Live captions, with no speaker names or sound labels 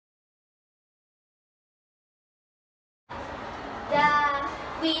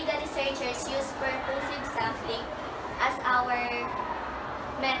we, the researchers, use purposive sampling as our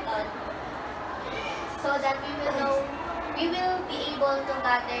method so that we will be able to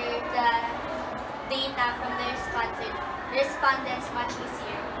gather the data from the respondents much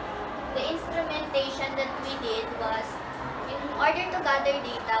easier. The instrumentation that we did was, in order to gather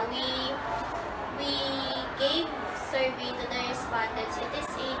data, we gave survey to the respondents. It is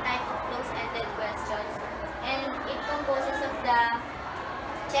a type of close-ended questions, and it composes of the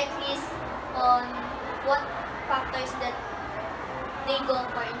checklist on what factors that they go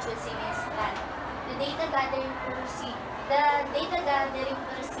for in choosing a strand. The data gathering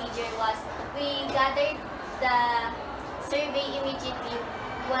procedure was, we gathered the survey immediately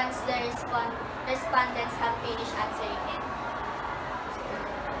once the respondents have finished answering it.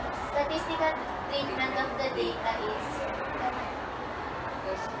 Statistical treatment of the data is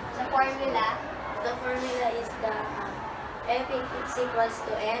the formula. The formula is the F is equals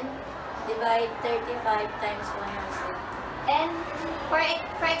to N divide 35 times 100. And for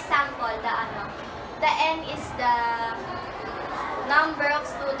example, the N is the number of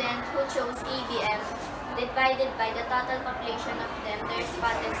students who chose ABM divided by the total population of them, the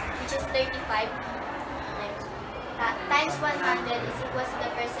respondents, which is 35 times 100 is equals to the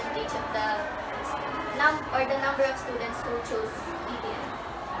percentage of the number of students who chose ABM.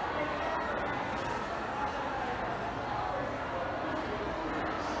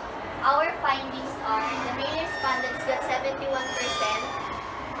 Our findings are, the male respondents got 71%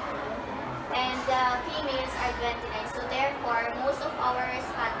 and the females are 29%. So therefore, most of our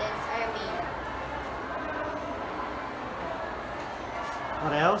respondents are male.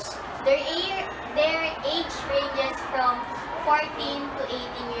 What else? Their age ranges from 14 to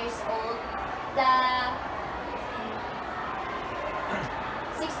 18 years old. The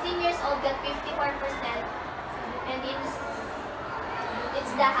 16 years old got 54%, and it's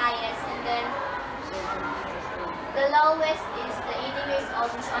the highest. And then the lowest is the 18 years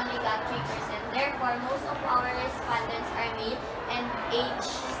old, which only got 3%. Therefore, most of our respondents are male and age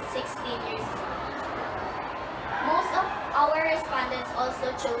 16 years old. Most of our respondents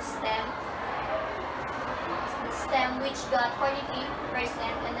also chose STEM, which got 43%,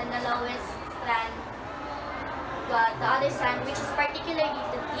 and then the lowest strand got the other strand, which is particularly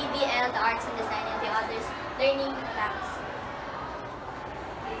the EBL, the arts and design, and the others learning tracks.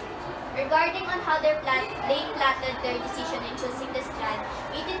 Regarding on how they plotted their decision in choosing the strand,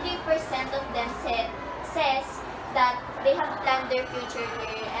 83% of them says that they have planned their future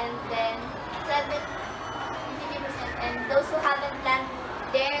career, and then 83%, and those who haven't planned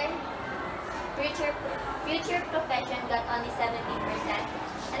their future profession got only 17%.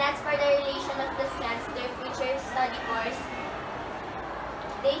 And as for the relation of the strands to their future study course,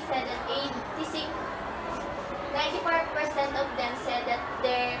 they said that 94% of them said that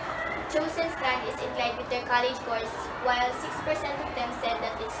their chosen strand is inclined with their college course, while 6% of them said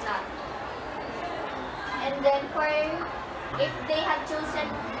that it's not. And then if they have chosen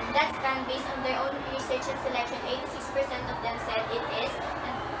that strand based on their own research and selection, 86% of them said it is,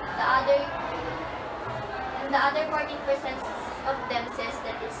 and the other 14% of them says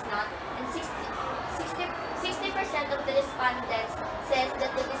that it's not, and 60% of the respondents says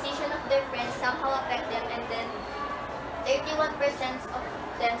that the decision of their friends somehow affect them, and then 31% of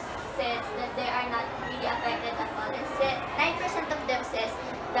them says that they are not really affected at all, and 9% of them says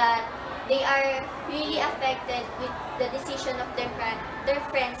that they are really affected with the decision of their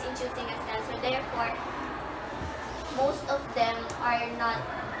friends in choosing a strand. So therefore, most of them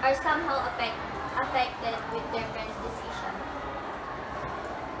are somehow affected with their friends' decision.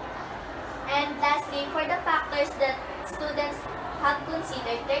 And lastly, for the factors that students have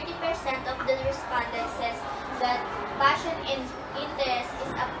considered, 30% of the respondents says that passion and interest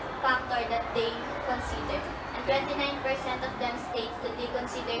is a factor that they consider. And 29% of them states that they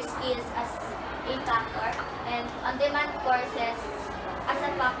consider skills as a factor. And on-demand courses as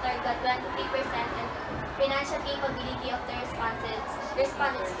a factor got 23%, and financial capability of the respondents is 18%,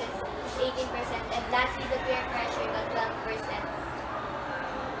 and lastly, the peer pressure got 12%.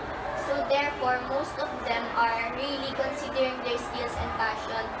 So therefore, most of them are really considering their skills and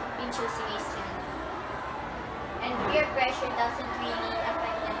passion in choosing a strand. And peer pressure doesn't really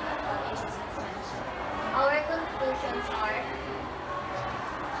affect them at all in choosing a strand. Our conclusions are: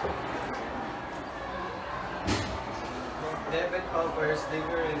 David offers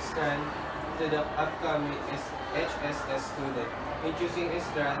different strand to the upcoming HSS student. In choosing a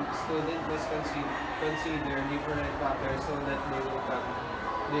strand, student must consider different factors so that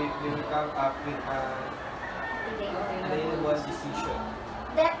they will come up with a reliable decision.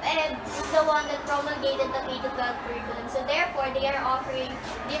 DepEd is the one that promulgated the K-12 curriculum. So therefore, they are offering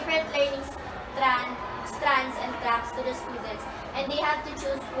different learning strands and tracks to the students. And they have to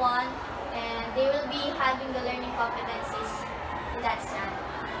choose one, and they will be having the learning competencies in that strand.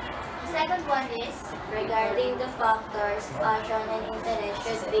 The second one is, Regarding the factors, passion and interest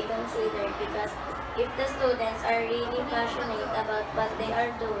should be considered because if the students are really passionate about what they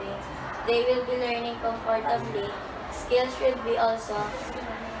are doing, they will be learning comfortably. Skills should also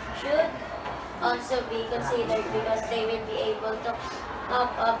be considered because they will be able to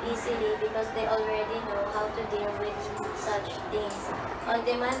cope up easily because they already know how to deal with such things.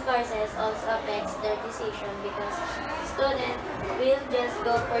 On-demand courses also affects their decision because students will just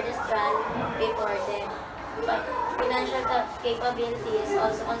go for the strand before them. But financial capability is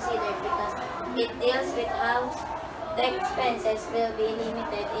also considered because it deals with how the expenses will be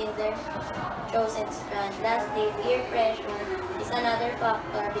limited in their chosen strand. Lastly, peer pressure is another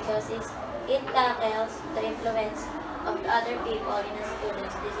factor because it tackles the influence of other people in a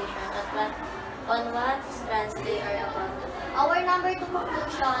student's decision on what strands they are about. our number 2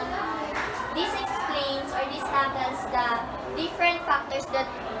 conclusion, this explains or this tackles the different factors that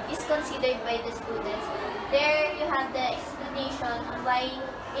is considered by the students. There you have the explanation on why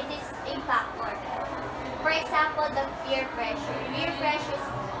it is a factor. For example, the peer pressure. Peer pressure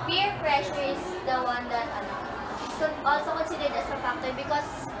is the one that is also considered as a factor because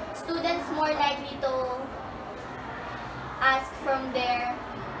students more likely to ask from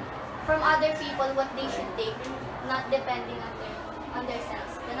other people what they should take, not depending on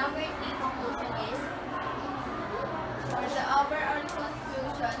themselves. The number 3 conclusion is, for the overall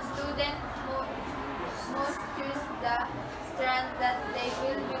conclusion, students must choose the strand that they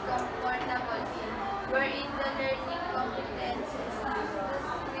will be comfortable in, wherein the learning competences that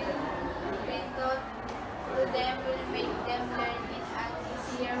will be taught to them will make them learn in an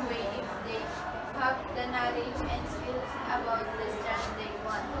easier way if they have the knowledge and skills about the strand they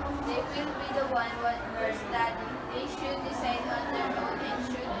want. They will be the one what were studying. They should decide on their own and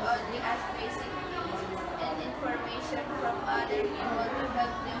should only ask basic and information from other people to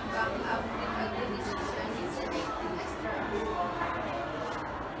help them come up with a good decision in selecting a strand.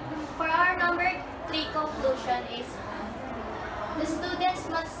 for our number 3 conclusion is, the students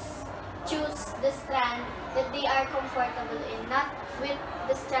must choose the strand that they are comfortable in, not with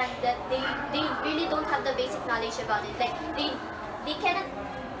the strand that they really don't have the basic knowledge about it. Like they cannot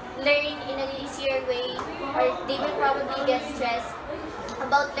learn in an easier way, or they will probably get stressed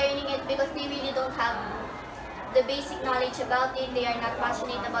about learning it because they really don't have the basic knowledge about it. They are not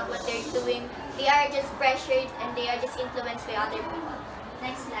passionate about what they're doing. They are just pressured and they are just influenced by other people.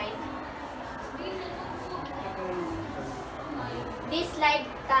 Next slide. This slide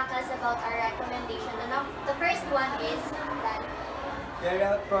tackles about our recommendation. The first one is that carry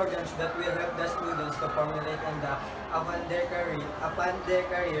out programs that will help the students to formulate and act upon their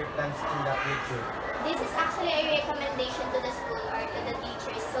career plans in the future. this is actually a recommendation to the school or to the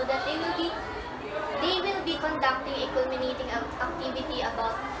teachers so that they will be conducting a culminating activity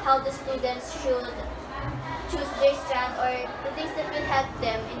about how the students should choose their strand or the things that will help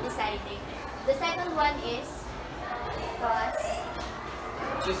them in deciding. The second one is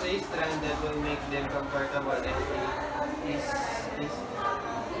Choose a strand that will make them comfortable and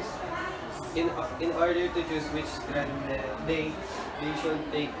in order to choose which strand they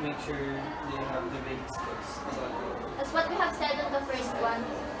should take, make sure they have the basic skills. That's what we have said on the first one.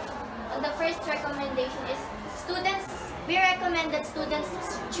 On the first recommendation is we recommend that students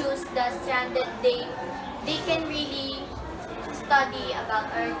choose the strand that they can really study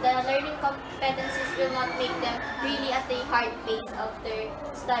about, or the learning competencies will not make them really at a hard pace of their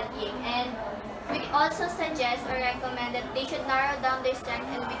studying. And we also suggest or recommend that they should narrow down their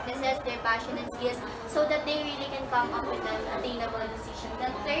strengths and weaknesses, their passion and skills, so that they really can come up with an attainable decision.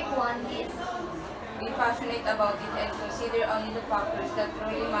 The third one is, Be passionate about it and consider only the factors that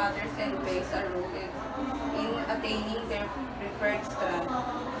truly matters and plays a role in attaining their preferred strand.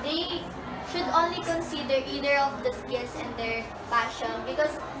 they should only consider either of the skills and their passion,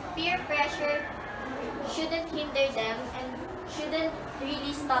 because peer pressure shouldn't hinder them and shouldn't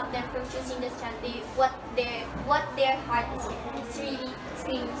really stop them from choosing the strand what their heart is really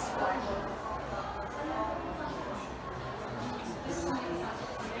screams for.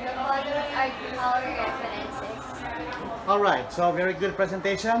 The following are our references. Alright, so very good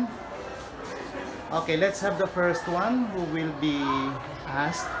presentation. Okay, let's have the first one who will be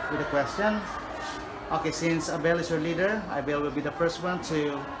asked with a question. Okay, since Abel is your leader, Abel will be the first one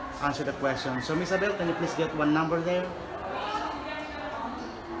to answer the question. So Miss Abel, can you please get one number there?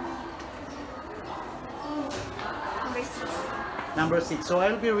 Number 6. Number 6. So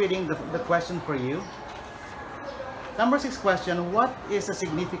I'll be reading the question for you. Number 6 question, what is the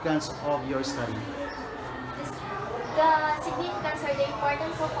significance of your study? The significance or the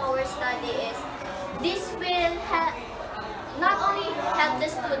importance of our study is this will not only help the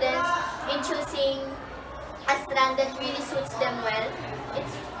students in choosing a strand that really suits them well,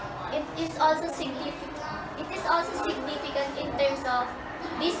 it is also significant. It is also significant in terms of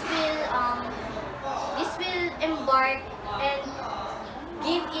this will embark and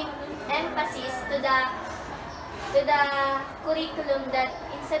give emphasis to the curriculum that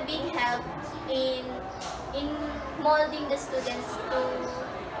is a big help in molding the students to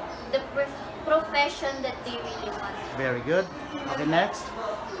the profession that they really want. Very good. Okay, next.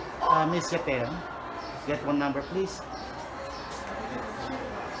 Miss Yater, get one number, please.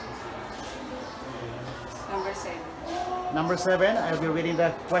 Number 7. Number 7, I'll be reading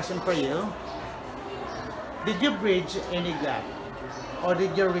the question for you. Did you bridge any gap? Or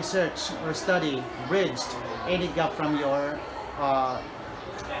did your research or study bridged any gap from your, or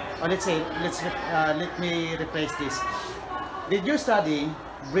let's say, let me rephrase this. Did your study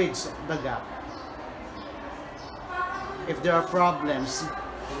bridge the gap? If there are problems,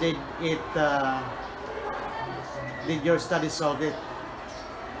 did your study solve it?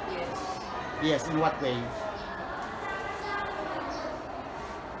 Yes. Yes, in what way?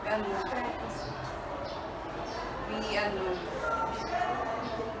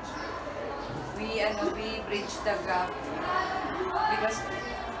 We bridge the gap because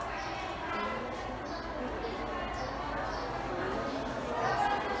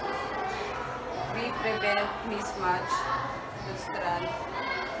we prevent mismatch the strand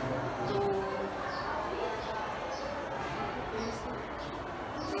to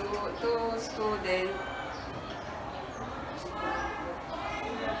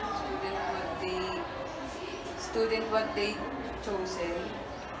student what they chosen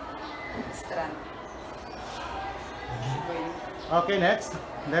strand. Okay, next.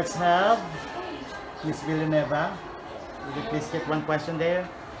 Let's have Miss Villanueva. Would you please get one question there?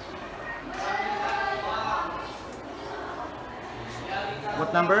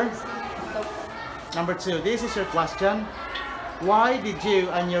 What number? Number 2. This is your question. Why did you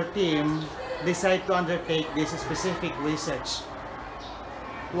and your team decide to undertake this specific research?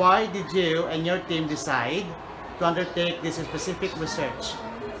 Why did you and your team decide to undertake this specific research?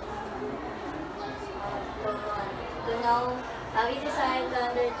 To know, we decided to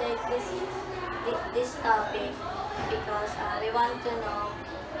undertake this topic because we want to know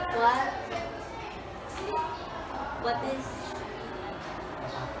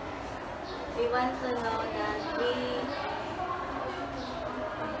we want to know that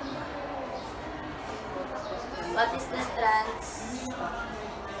what is the strands.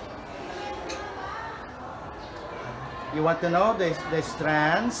 You want to know the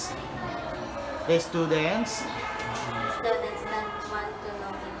strands, the students, That want to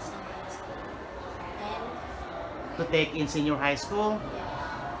know in senior school. And to take in senior high school.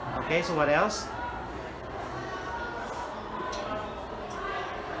 yeah. Okay, so what else?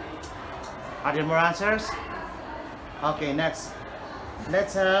 Are there more answers? Okay, next.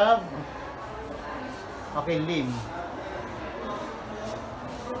 Let's have, okay, Lim.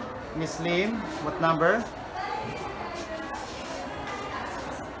 Miss Lim, what number?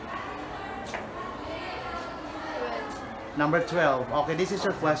 Number 12. Okay, this is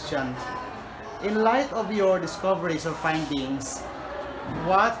your question. In light of your discoveries or findings,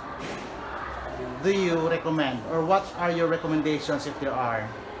 what do you recommend, or what are your recommendations if there are?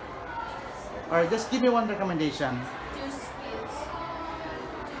 Or just give me one recommendation. Choose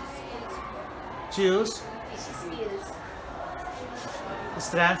skills. Choose Skills.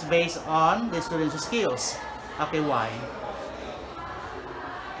 strands based on the student's skills. Okay, why?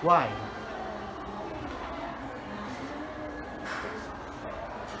 Why?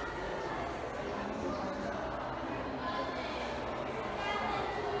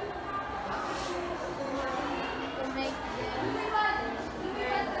 To make them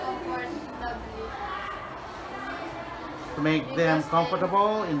learn comfortably. To make them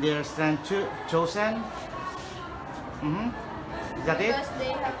comfortable in their strand chosen? Is that it? Because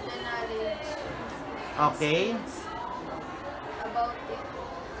they have the knowledge Okay. about it.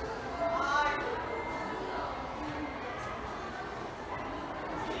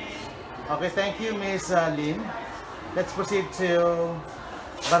 Okay, thank you, Miss Lynn. Let's proceed to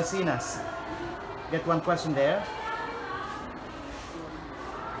Barcinas. Get one question there.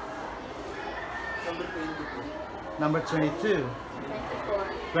 Number 22. Number 22.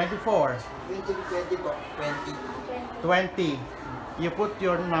 24. 24. 20 po. 20. 20. You put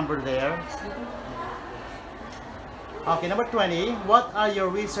your number there. Okay, number 20. What are your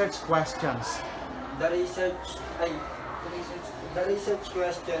research questions? The research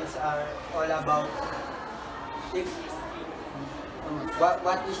questions are all about if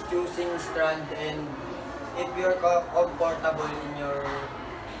what is choosing strand and if you're comfortable in your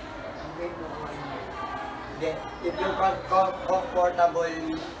if you're comfortable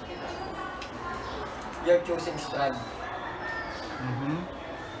you're choosing strand.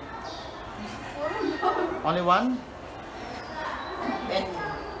 Only one? And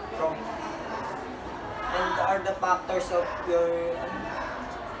from and are the factors of your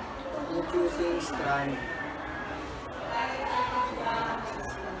in choosing strand.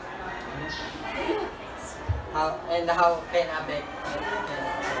 How can affect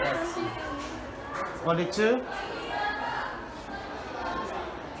Only two?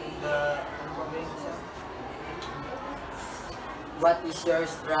 the what is your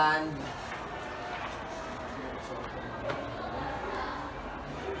strand?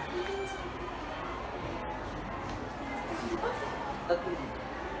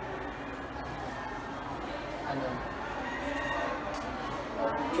 Ano?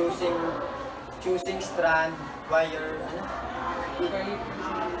 Choosing strand why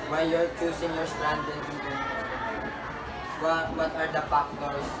you're choosing your strand and what are the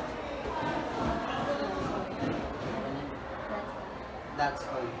factors? That's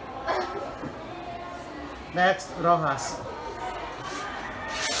all. Next, Rojas.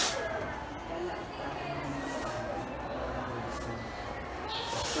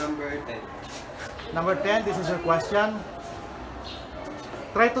 Number 10. Number 10, this is your question.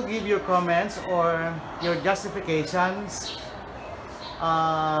 Try to give your comments or your justifications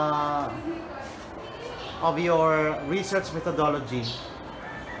of your research methodology.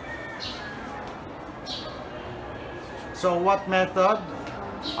 So what method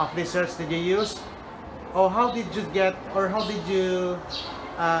of research did you use? Or how did you get, or how did you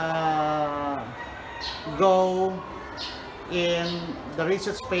go in the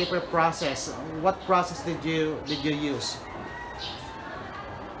research paper process? What process did you use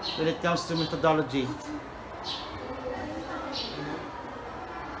when it comes to methodology?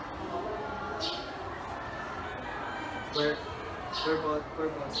 Purposeful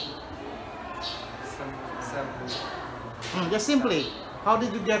Sampling. Just simply, how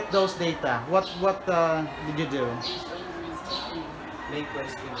did you get those data? What did you do? Make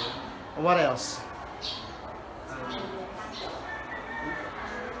questionnaire. What else?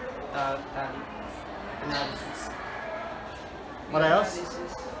 Tally. Analysis. What else?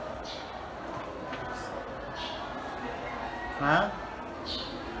 Huh?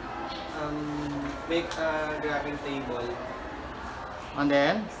 Make a graphing table. And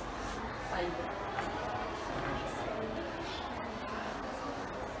then?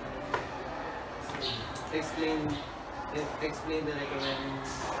 Explain the recommended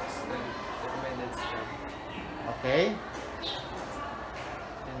step. Okay.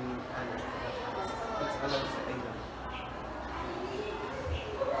 And what's allowed sa table.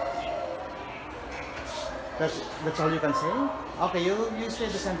 That's all you can say? Okay, you stay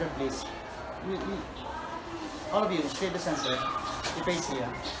at the center, please. All of you, stay at the center. You face here.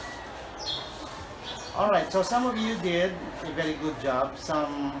 Alright, so some of you did a very good job.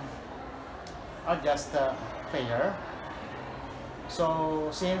 Some are just failure. So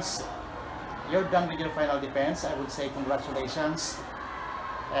since you're done with your final defense, I would say congratulations.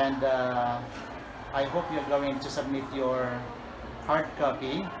 And I hope you're going to submit your hard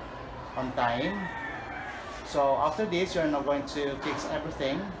copy on time. So after this, you're now going to fix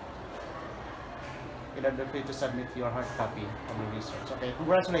everything in order for you to submit your hard copy of your research. Okay,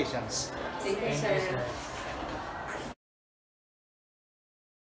 congratulations. Thank you, sir.